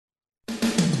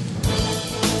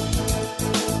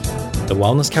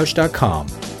thewellnesscouch.com,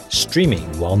 streaming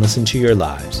wellness into your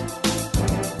lives.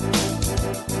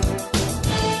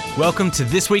 Welcome to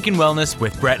This Week in Wellness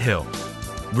with Brett Hill.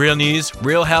 Real news,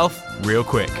 real health, real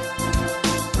quick.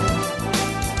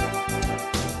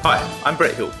 Hi, I'm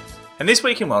Brett Hill, and this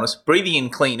week in wellness, breathing in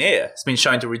clean air has been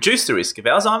shown to reduce the risk of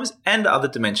Alzheimer's and other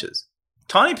dementias.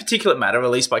 Tiny particulate matter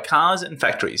released by cars and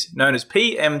factories, known as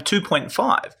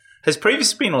PM2.5, has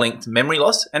previously been linked to memory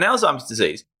loss and Alzheimer's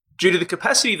disease due to the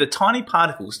capacity of the tiny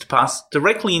particles to pass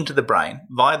directly into the brain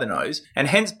via the nose and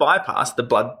hence bypass the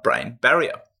blood-brain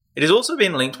barrier. It has also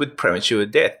been linked with premature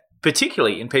death,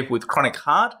 particularly in people with chronic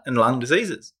heart and lung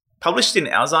diseases. Published in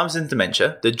Alzheimer's and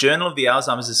Dementia, the Journal of the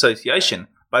Alzheimer's Association,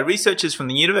 by researchers from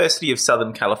the University of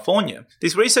Southern California,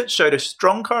 this research showed a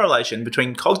strong correlation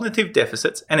between cognitive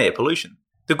deficits and air pollution.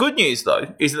 The good news,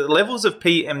 though, is that the levels of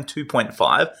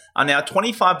PM2.5 are now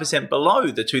 25%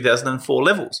 below the 2004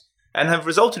 levels and have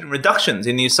resulted in reductions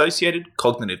in the associated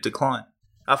cognitive decline.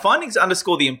 Our findings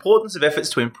underscore the importance of efforts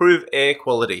to improve air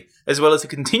quality, as well as the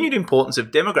continued importance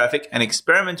of demographic and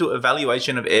experimental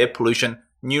evaluation of air pollution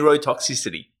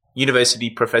neurotoxicity, University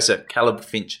Professor Caleb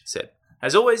Finch said.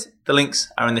 As always, the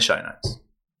links are in the show notes.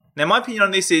 Now, my opinion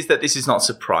on this is that this is not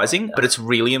surprising, but it's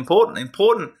really important.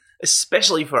 Important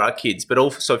especially for our kids, but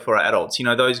also for our adults. You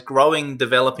know, those growing,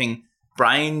 developing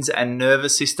brains and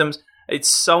nervous systems, it's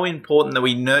so important that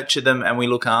we nurture them and we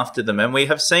look after them. And we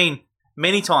have seen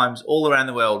many times all around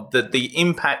the world that the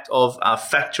impact of our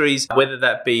factories, whether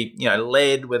that be,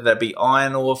 lead, whether that be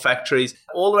iron ore factories,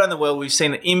 all around the world we've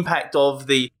seen the impact of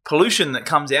the pollution that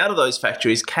comes out of those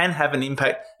factories can have an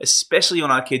impact, especially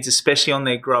on our kids, especially on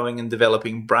their growing and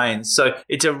developing brains. So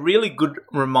it's a really good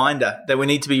reminder that we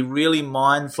need to be really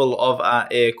mindful of our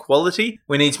air quality.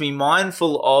 We need to be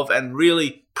mindful of and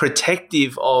really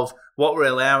protective of what we're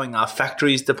allowing our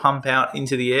factories to pump out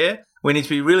into the air. We need to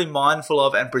be really mindful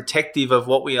of and protective of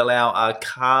what we allow our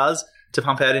cars to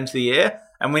pump out into the air.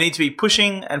 And we need to be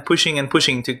pushing and pushing and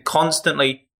pushing to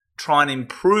constantly try and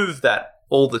improve that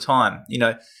all the time.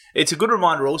 It's a good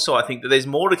reminder also, I think, that there's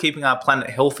more to keeping our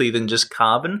planet healthy than just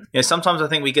carbon. Sometimes I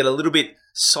think we get a little bit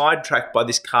sidetracked by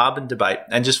this carbon debate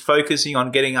and just focusing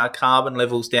on getting our carbon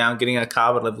levels down.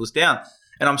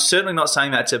 And I'm certainly not saying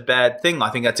that's a bad thing.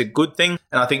 I think that's a good thing.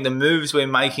 And I think the moves we're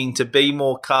making to be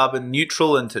more carbon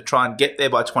neutral and to try and get there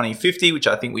by 2050, which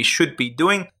I think we should be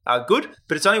doing, are good.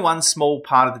 But it's only one small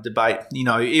part of the debate.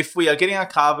 If we are getting our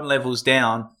carbon levels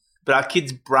down, but our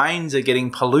kids' brains are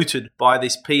getting polluted by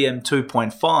this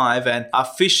PM2.5 and our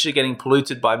fish are getting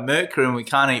polluted by mercury and we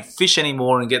can't eat fish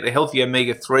anymore and get the healthy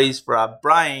omega-3s for our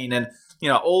brain, and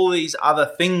all these other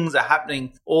things are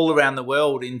happening all around the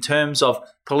world in terms of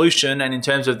pollution and in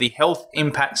terms of the health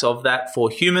impacts of that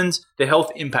for humans, the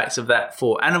health impacts of that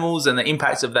for animals, and the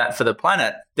impacts of that for the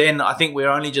planet, then I think we're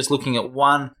only just looking at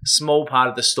one small part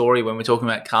of the story when we're talking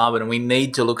about carbon, and we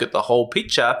need to look at the whole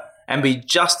picture and be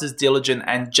just as diligent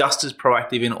and just as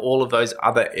proactive in all of those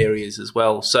other areas as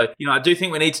well. So, I do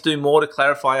think we need to do more to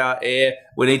clarify our air.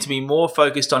 We need to be more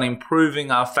focused on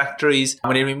improving our factories.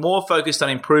 We need to be more focused on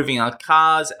improving our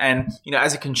cars. And,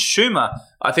 as a consumer,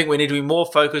 I think we need to be more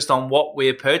focused on what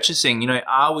we're purchasing.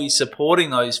 Are we supporting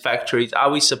those factories? Are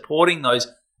we supporting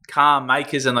those car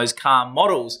makers and those car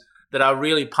models that are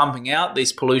really pumping out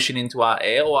this pollution into our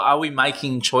air, or are we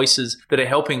making choices that are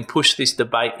helping push this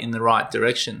debate in the right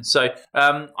direction? So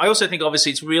I also think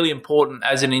obviously it's really important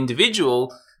as an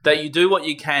individual that you do what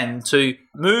you can to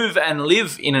move and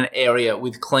live in an area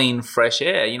with clean, fresh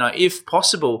air. If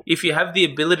possible, if you have the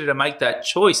ability to make that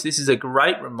choice, this is a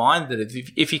great reminder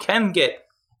that if you can get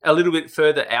a little bit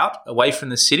further out, away from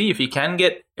the city, if you can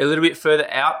get a little bit further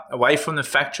out, away from the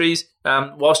factories,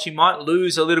 whilst you might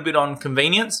lose a little bit on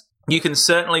convenience, you can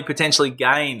certainly potentially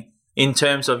gain in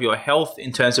terms of your health,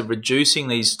 in terms of reducing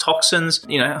these toxins.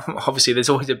 Obviously there's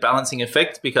always a balancing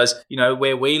effect because,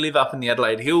 where we live up in the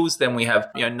Adelaide Hills, then we have,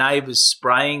 neighbours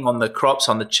spraying on the crops,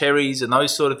 on the cherries and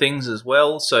those sort of things as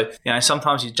well. So,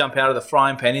 sometimes you jump out of the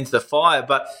frying pan into the fire.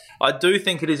 But I do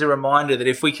think it is a reminder that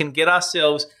if we can get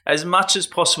ourselves as much as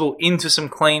possible into some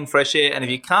clean, fresh air, and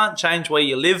if you can't change where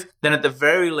you live, then at the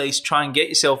very least try and get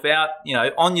yourself out,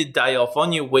 on your day off,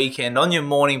 on your weekend, on your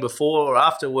morning before or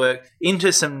after work,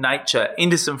 into some nature,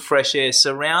 into some fresh air,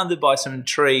 surrounded by some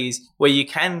trees where you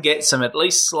can get some at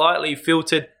least slightly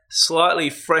filtered, slightly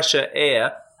fresher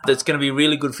air that's going to be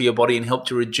really good for your body and help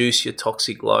to reduce your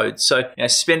toxic load. So,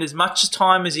 spend as much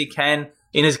time as you can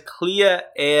in as clear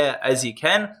air as you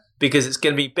can, because it's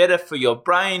going to be better for your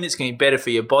brain, it's going to be better for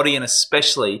your body, and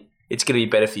especially it's going to be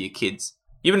better for your kids.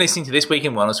 You've been listening to This Week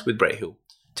in Wellness with Brett Hill.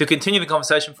 To continue the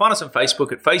conversation, find us on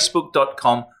Facebook at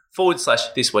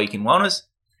facebook.com/This Week in Wellness.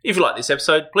 If you like this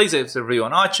episode, please leave us a review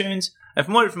on iTunes And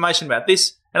for more information about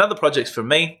this and other projects from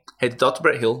me, head to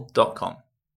drbretthill.com.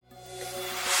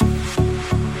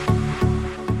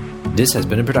 This has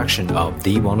been a production of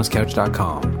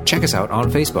TheWellnessCouch.com. Check us out on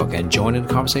Facebook and join in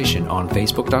the conversation on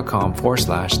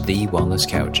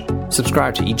Facebook.com/TheWellnessCouch.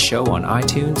 Subscribe to each show on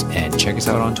iTunes and check us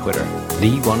out on Twitter.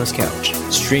 The Wellness Couch,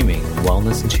 streaming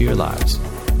wellness into your lives.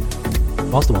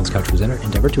 Whilst the Wellness Couch presenter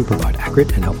endeavor to provide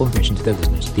accurate and helpful information to their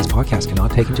listeners, these podcasts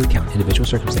cannot take into account individual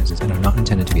circumstances and are not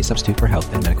intended to be a substitute for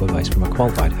health and medical advice from a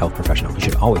qualified health professional. You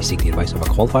should always seek the advice of a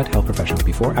qualified health professional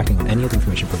before acting on any of the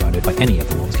information provided by any of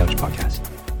the Wellness Couch podcasts.